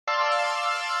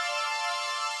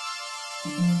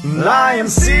I am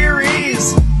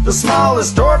Ceres, the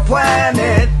smallest dwarf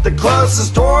planet, the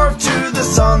closest dwarf to the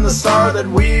sun, the star that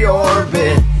we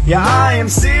orbit. Yeah, I am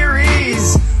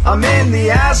Ceres, I'm in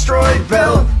the asteroid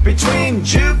belt. Between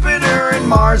Jupiter and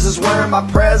Mars is where my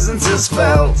presence is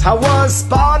felt. I was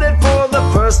spotted for the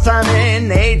first time in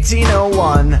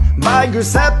 1801 by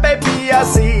Giuseppe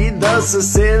Piazzi, the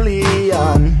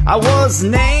Sicilian. I was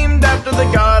named after the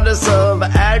goddess of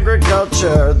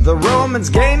agriculture. The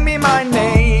Romans gave me my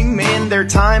name in their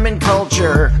time and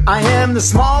culture. I am the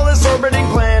smallest orbiting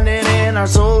planet in our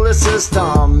solar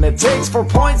system. It takes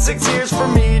 4.6 years for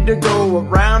me to go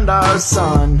around our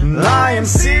sun. I am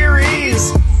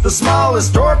Ceres, the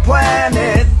smallest dwarf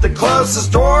planet, the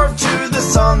closest dwarf to the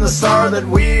sun, the star that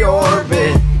we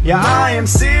orbit. Yeah, I am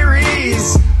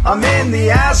Ceres, I'm in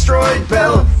the asteroid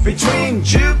belt. Between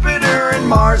Jupiter and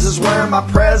Mars is where my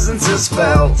presence is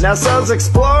felt. NASA's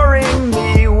exploring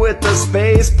me with a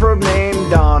space probe named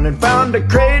Dawn, and found a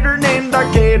crater named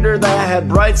Arcadia that had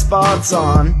bright spots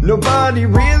on. Nobody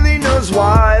really knows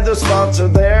why those spots are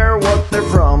there, what they're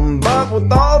from, but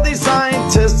with all these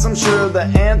scientists I'm sure the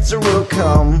answer will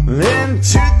come. In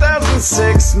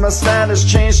 2006 my status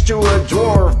changed to a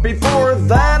dwarf. Before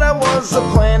that I was a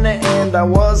planet and I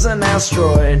was an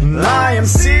asteroid. I am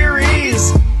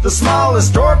Ceres, the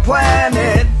smallest dwarf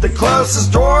planet, the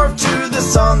closest dwarf to the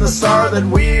sun, the star that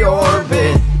we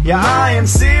orbit. Yeah, I am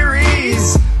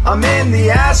Ceres, I'm in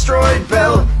the asteroid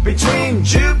belt. Between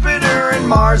Jupiter and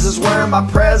Mars is where my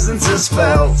presence is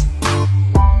felt.